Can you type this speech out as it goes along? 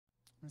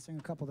I'm gonna sing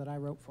a couple that I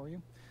wrote for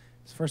you.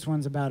 This first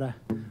one's about a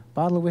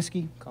bottle of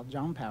whiskey called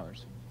John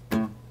Powers.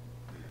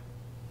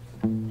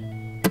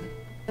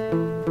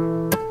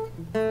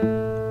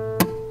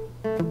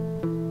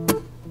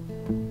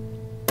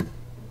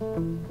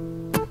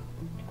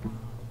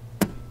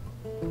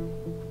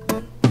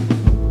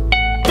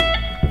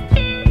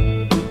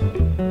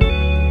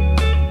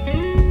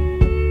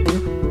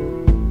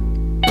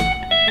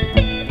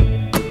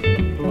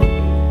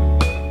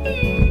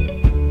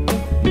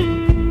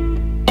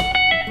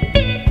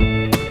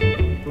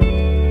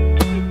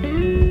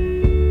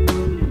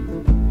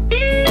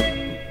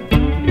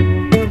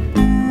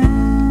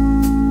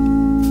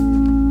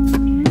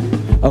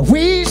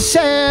 We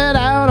set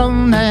out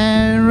on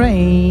that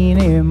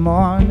rainy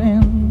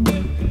morning,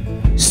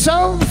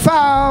 so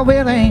far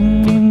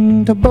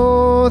willing to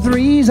both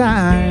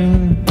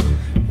resign.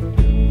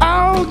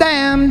 All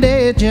damn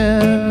day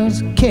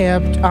just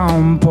kept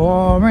on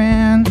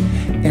pouring,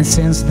 and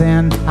since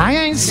then I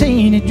ain't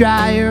seen it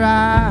dry your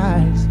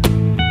eyes.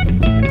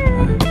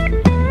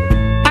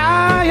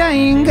 I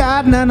ain't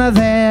got none of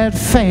that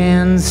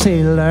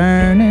fancy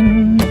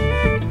learning.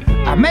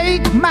 I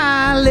make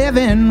my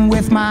living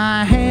with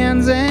my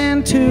hands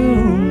and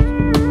tools.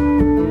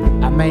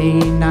 I may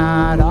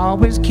not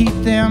always keep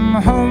them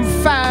home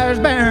fires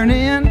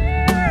burning,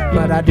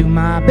 but I do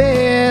my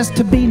best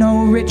to be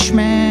no rich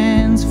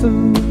man's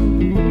fool.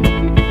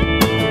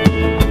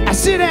 I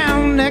sit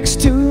down next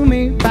to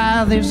me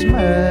by this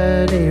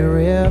muddy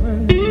river.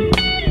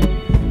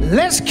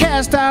 Let's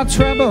cast our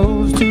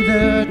troubles to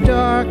the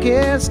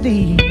darkest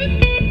deep.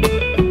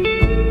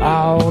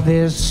 All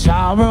this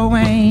sorrow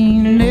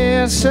ain't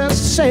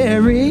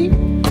necessary.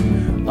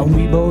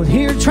 We both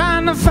here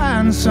trying to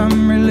find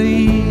some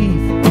relief.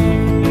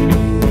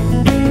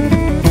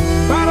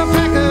 Bought a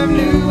pack of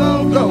new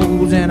old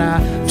golds and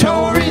I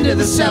tore into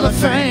the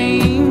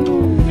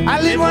cellophane. I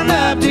lit one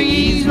up to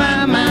ease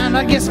my mind.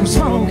 I guess I'm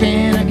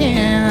smoking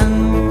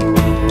again.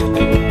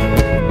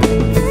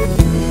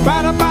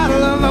 Bought a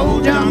bottle of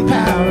old John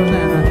Powers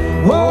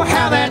and oh,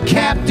 how that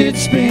cap did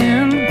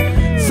spin.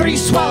 3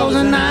 swallows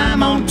and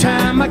I'm on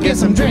time. I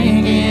guess I'm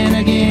drinking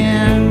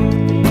again.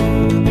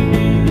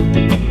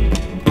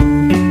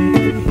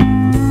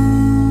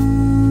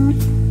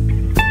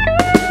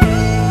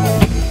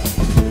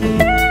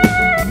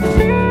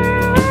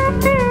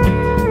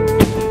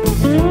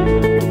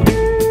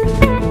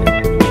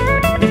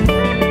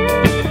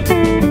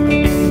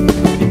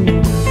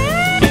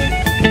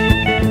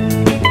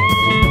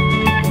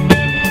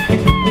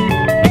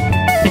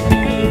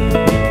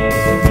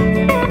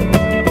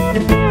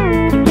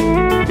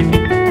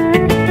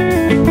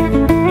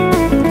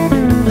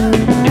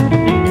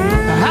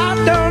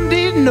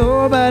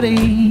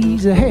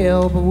 Nobody's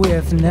help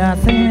with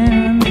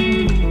nothing,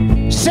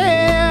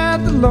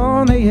 said the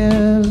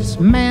loneliest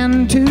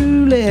man to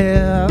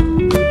live.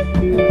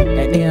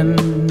 And in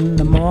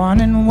the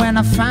morning when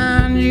I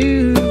find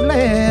you've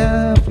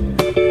left,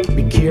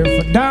 be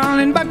careful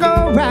darling, but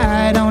go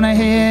right on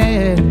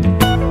ahead.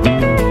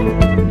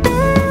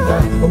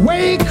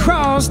 Away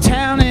across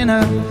town in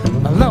a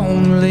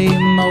lonely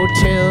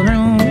motel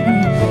room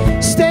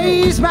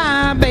stays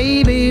my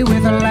baby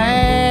with a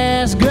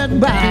last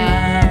goodbye.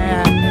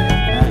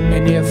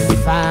 And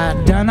if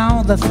I'd done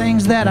all the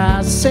things that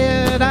I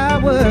said I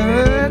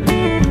would,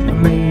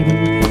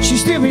 maybe she'd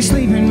still be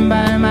sleeping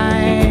by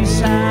my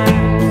side.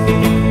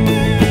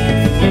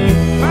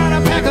 Bought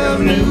a pack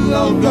of new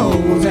old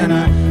golds and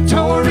I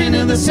tore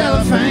into the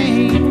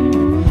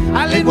cellophane.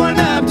 I lit one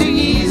up to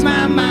ease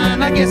my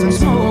mind. I guess I'm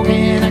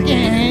smoking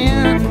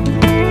again.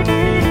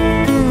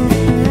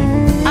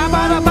 I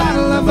bought a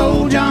bottle of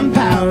old John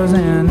Powers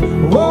and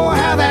oh,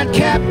 how that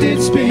cap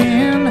did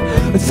spin.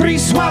 3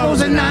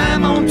 swallows and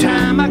I'm on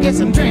time. I guess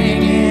I'm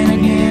drinking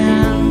again.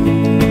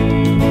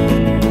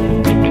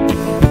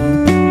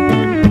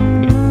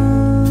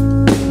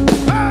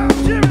 Oh,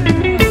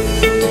 Jimmy!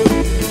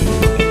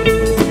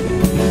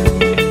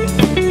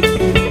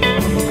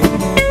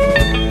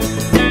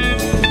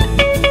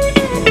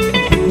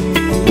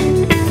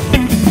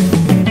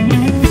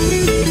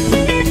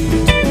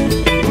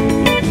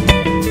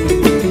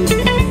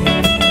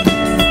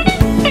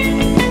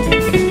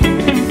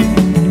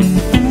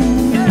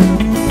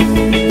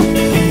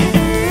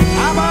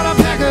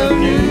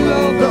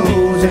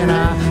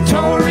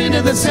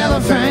 The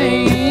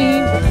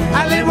cellophane,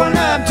 I lit one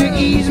up to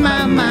ease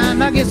my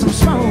mind. I guess I'm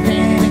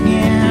smoking